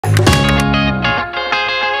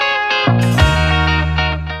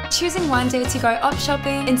choosing one day to go op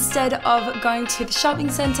shopping instead of going to the shopping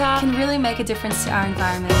centre can really make a difference to our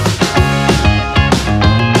environment.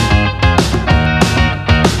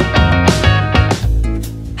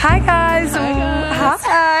 Hi guys!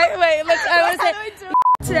 Hi! Wait, look, I want to say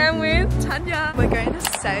today I'm with Tanya. We're going to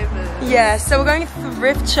Savers. Yeah, so we're going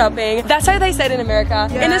thrift shopping. That's how they say it in America.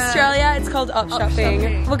 Yeah. In Australia, it's called op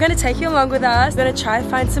shopping. We're going to take you along with us. We're going to try and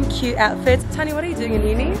find some cute outfits. Tanya, what are you doing in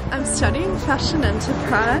uni? I'm studying fashion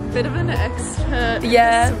enterprise. Bit of an expert in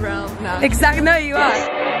this realm now. Exactly, no you are.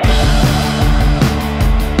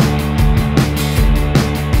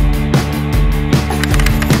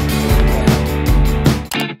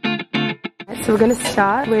 So we're going to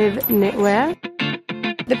start with knitwear.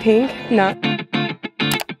 The pink, no.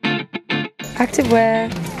 Activewear.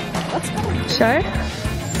 Let's go. Show?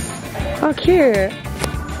 Oh, cute.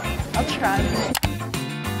 I'll try.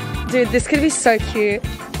 Dude, this could be so cute.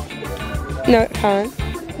 No, it can't.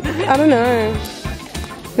 I don't know.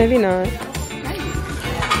 Maybe not.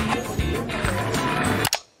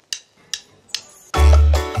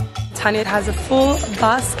 Tanya has a full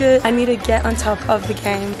basket. I need to get on top of the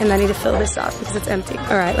game and I need to fill this up because it's empty.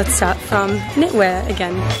 Alright, let's start from knitwear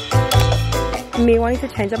again. Me wanting to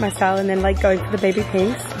change up my style and then like going for the baby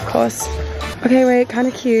pinks, of course. Okay, wait, kind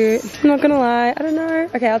of cute. I'm not gonna lie, I don't know.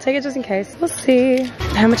 Okay, I'll take it just in case. We'll see.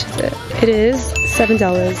 How much is it? It is $7.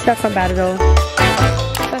 That's not bad at all.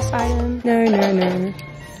 First item. No, no, no.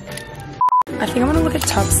 I think I want to look at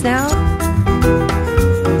tops now.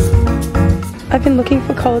 I've been looking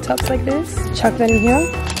for collar tops like this. Chuck that in here.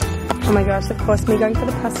 Oh my gosh, of course, me going for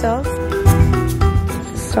the pastels.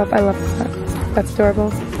 Stop, I love that. That's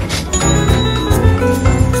adorable.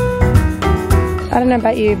 I don't know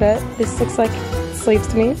about you, but this looks like sleeves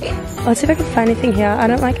to me. Let's see if I can find anything here. I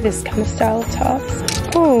don't like this kind of style of tops.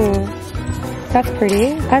 Oh, that's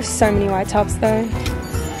pretty. I have so many white tops though.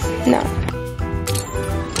 No.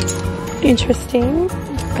 Interesting.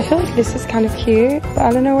 I feel like this is kind of cute, but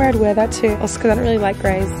I don't know where I'd wear that to. Also because I don't really like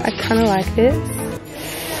greys. I kind of like this.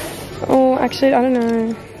 Oh, actually, I don't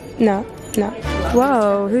know. No, no.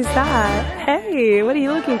 Whoa, who's that? Hey, what are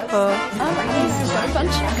you looking for? A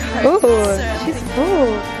bunch of coats. Ooh, she's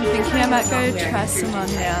full. I'm thinking I might go try some on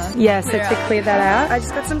now. Yeah, so to clear that out, I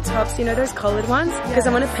just got some tops, you know those collared ones? Because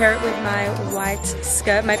I want to pair it with my white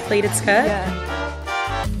skirt, my pleated skirt. Yeah.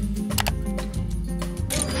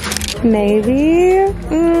 Maybe?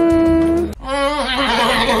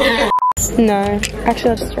 No, actually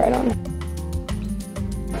I'll just try it on.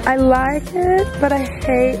 I like it, but I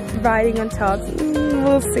hate riding on tops.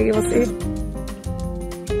 We'll see, we'll see.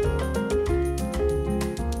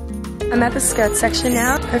 I'm at the skirt section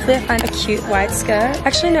now. Hopefully I find a cute white skirt.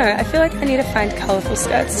 Actually no, I feel like I need to find colourful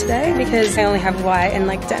skirts today because I only have white and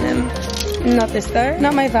like denim. Not this though,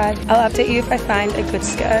 not my vibe. I'll update you if I find a good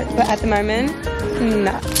skirt, but at the moment,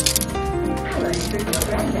 no.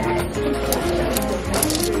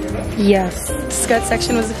 Yes, skirt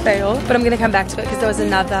section was a fail, but I'm gonna come back to it because there was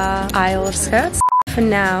another aisle of skirts. For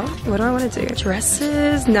now, what do I want to do?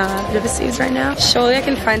 Dresses? Nah, bit of a sleeves right now. Surely I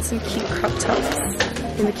can find some cute crop tops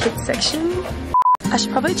in the kids section. I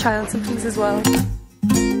should probably try on some things as well.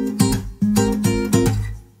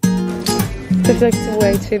 I feel like it's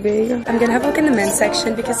way too big. I'm gonna have a look in the men's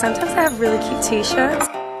section because sometimes they have really cute t-shirts.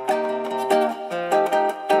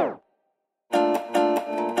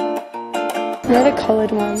 Where are the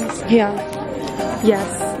collared ones? Here. Yes,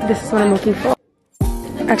 this is what I'm looking for.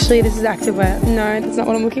 Actually, this is activewear. No, that's not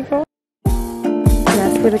what I'm looking for.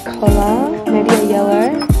 Yes, with a collar, maybe a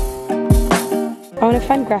yellow. I want to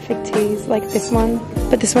find graphic tees like this one,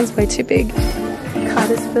 but this one's way too big.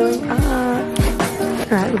 Card is filling up.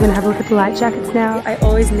 Alright, we're gonna have a look at the light jackets now. I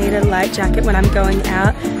always need a light jacket when I'm going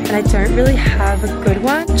out, and I don't really have a good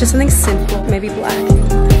one. Just something simple, maybe black.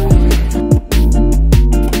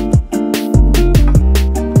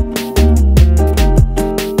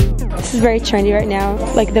 This is very trendy right now,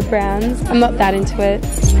 like the browns. I'm not that into it.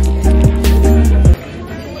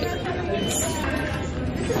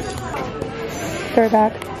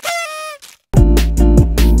 Throwback.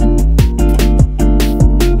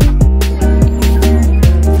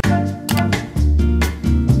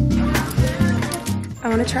 I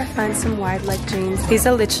want to try find some wide leg jeans. These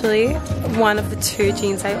are literally one of the two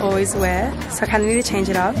jeans I always wear, so I kind of need to change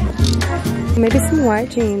it up. Maybe some white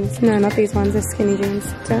jeans. No, not these ones, they're skinny jeans.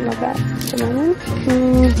 Don't love that at the moment.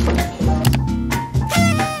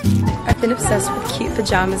 I've been obsessed with cute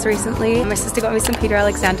pajamas recently. My sister got me some Peter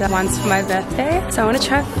Alexander ones for my birthday, so I want to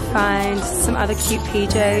try find some other cute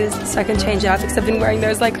PJs so I can change it up because I've been wearing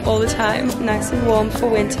those like all the time. Nice and warm for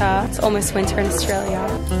winter. It's almost winter in Australia.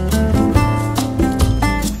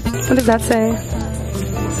 What does that say?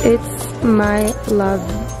 It's my love.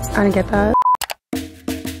 I don't get that.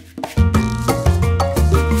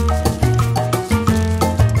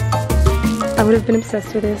 I would have been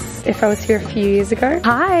obsessed with this if I was here a few years ago.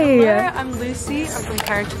 Hi! Hello, I'm Lucy. I'm from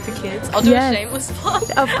Parenting for Kids. I'll do a shameless plug.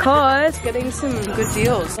 Of course. Getting some good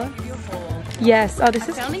deals. Yes. Oh, this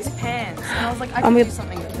is... I found these pants and I was like, I can do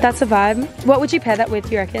something with them. That's a vibe. What would you pair that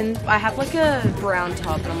with, you reckon? I have like a brown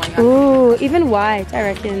top and I'm like... Ooh, even white, I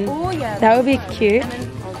reckon. Oh yeah. That would be cute. And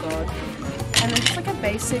then, oh god. And then just like a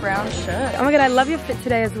basic brown shirt. Oh my god, I love your fit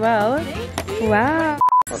today as well. Thank you. Wow.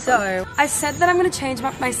 So, I said that I'm gonna change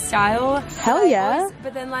up my style. Hell yeah.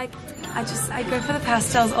 But then like, I go for the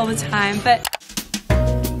pastels all the time. But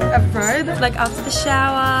a robe, like after the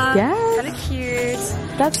shower. Yeah. Kinda cute.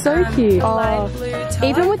 That's so cute. Light blue top.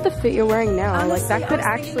 Even with the fit you're wearing now, Honestly, like that could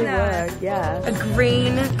actually work. Yeah. A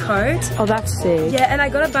green coat. Oh, that's sick. Yeah, and I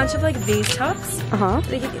got a bunch of like these tops.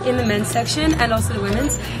 Like in the men's section and also the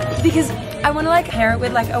women's. Because I want to like pair it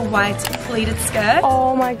with like a white pleated skirt.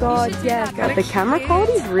 Oh my god, yes. The camera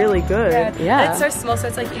quality is really good. Yeah. And it's so small, so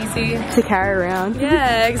it's like easy to carry around.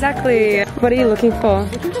 Yeah, exactly. What are you looking for?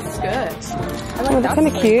 Looking for skirts. I like that's kind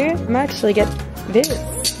of cute. I might actually get this.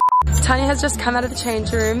 Tanya has just come out of the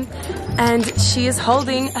change room and she is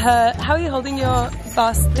holding her... How are you holding your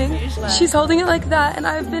bust thing? She's holding it like that and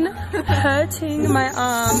I've been hurting my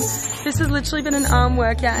arm. This has literally been an arm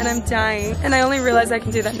workout and I'm dying. And I only realized I can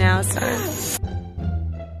do that now, so...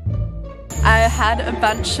 I had a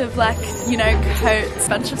bunch of like, you know, coats,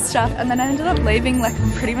 bunch of stuff, and then I ended up leaving like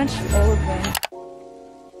pretty much all of them.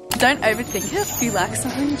 Don't overthink it. If you like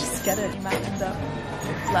something, just get it. You might end up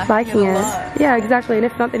liking it a lot. Yeah, exactly. And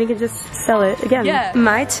if not, then you can just sell it again. Yeah.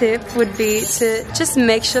 My tip would be to just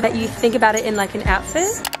make sure that you think about it in like an outfit.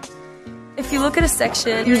 If you look at a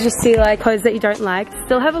section, you just see like clothes that you don't like.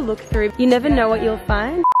 Still have a look through. You never know what you'll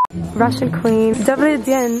find. Russian queen. Добрый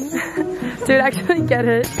день. Dude, actually get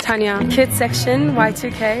it. Tanya. Kids section,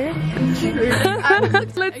 Y2K.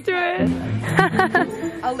 Let's do it.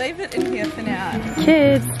 I'll leave it in here for now.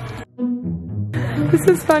 Kids. This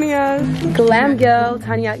is funny as. Glam girl.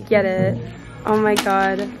 Tanya, get it. Oh my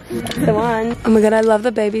god. That's the one. Oh my god, I love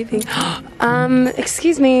the baby thing.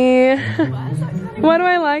 Excuse me. Why do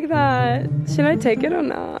I like that? Should I take it or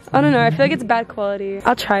not? I don't know. I feel like it's bad quality.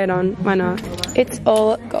 I'll try it on. Why not? It's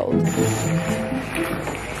all gold.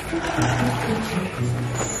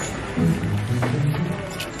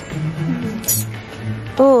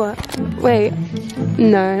 Oh, wait.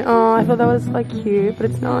 No. Oh, I thought that was like cute,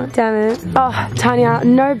 but it's not. Damn it. Oh, Tanya,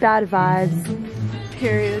 no bad vibes.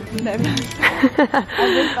 Period. No bad.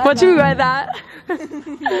 What should we wear that?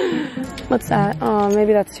 What's that? Oh,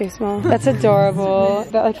 maybe that's too small. That's adorable.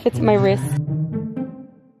 That like fits my wrist.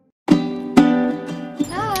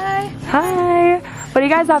 Hi. Hi. What are you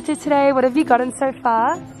guys up to today? What have you gotten so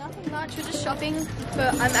far? Nothing much. We're just shopping,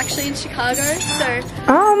 but I'm actually in Chicago, so...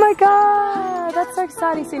 Oh my god! That's so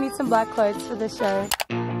exciting. So you need some black clothes for this show.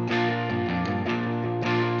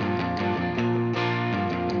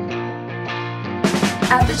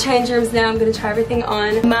 At the change rooms now, I'm gonna try everything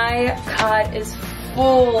on. My cart is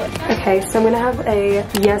full. Okay, so I'm gonna have a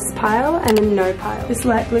yes pile and a no pile. This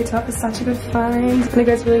light blue top is such a good find. And it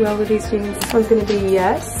goes really well with these jeans. This one's gonna be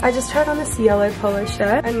yes. I just tried on this yellow polo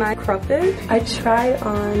shirt and my crop it. I tried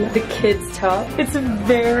on the kids top. It's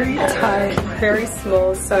very tight, very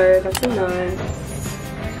small, so that's a no.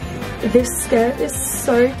 This skirt is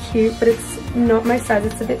so cute, but it's not my size,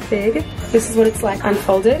 it's a bit big. This is what it's like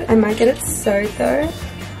unfolded. I might get it sewed though.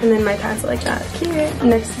 And then my pants are like that. Cute.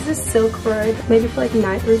 Next is a silk robe, maybe for like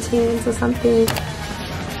night routines or something.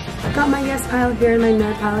 I got my yes pile here and my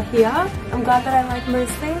no pile here. I'm glad that I like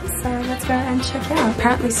most things, so let's go and check out.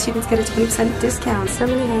 Apparently students get a 20% discount. So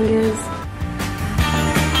many hangers.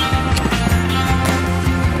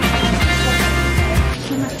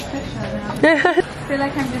 I feel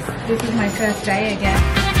like this is my first day again.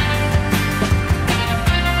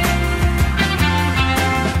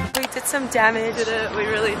 We did some damage. We did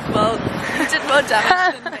more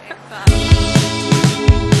damage than me.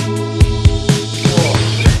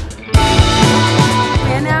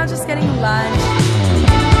 We're now just getting lunch.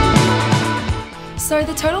 So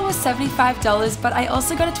the total was $75, but I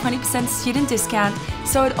also got a 20% student discount,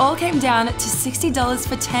 so it all came down to $60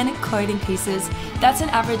 for 10 clothing pieces. That's an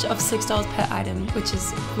average of $6 per item, which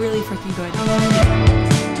is really freaking good.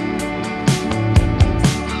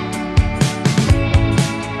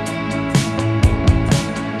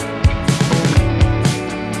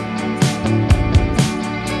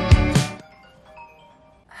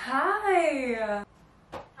 Hi!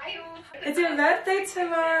 It's your birthday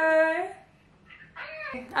tomorrow!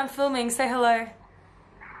 I'm filming, say hello.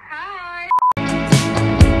 Hi!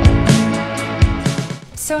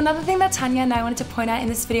 So another thing that Tanya and I wanted to point out in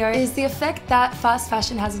this video is the effect that fast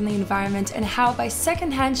fashion has on the environment and how by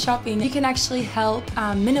secondhand shopping you can actually help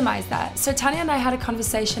minimize that. So Tanya and I had a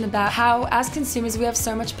conversation about how as consumers we have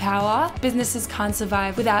so much power, businesses can't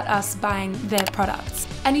survive without us buying their products.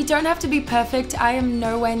 And you don't have to be perfect. I am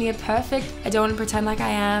nowhere near perfect. I don't want to pretend like I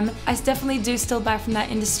am. I definitely do still buy from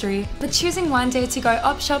that industry. But choosing one day to go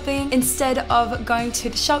op shopping instead of going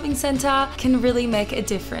to the shopping center can really make a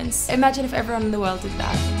difference. Imagine if everyone in the world did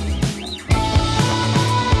that.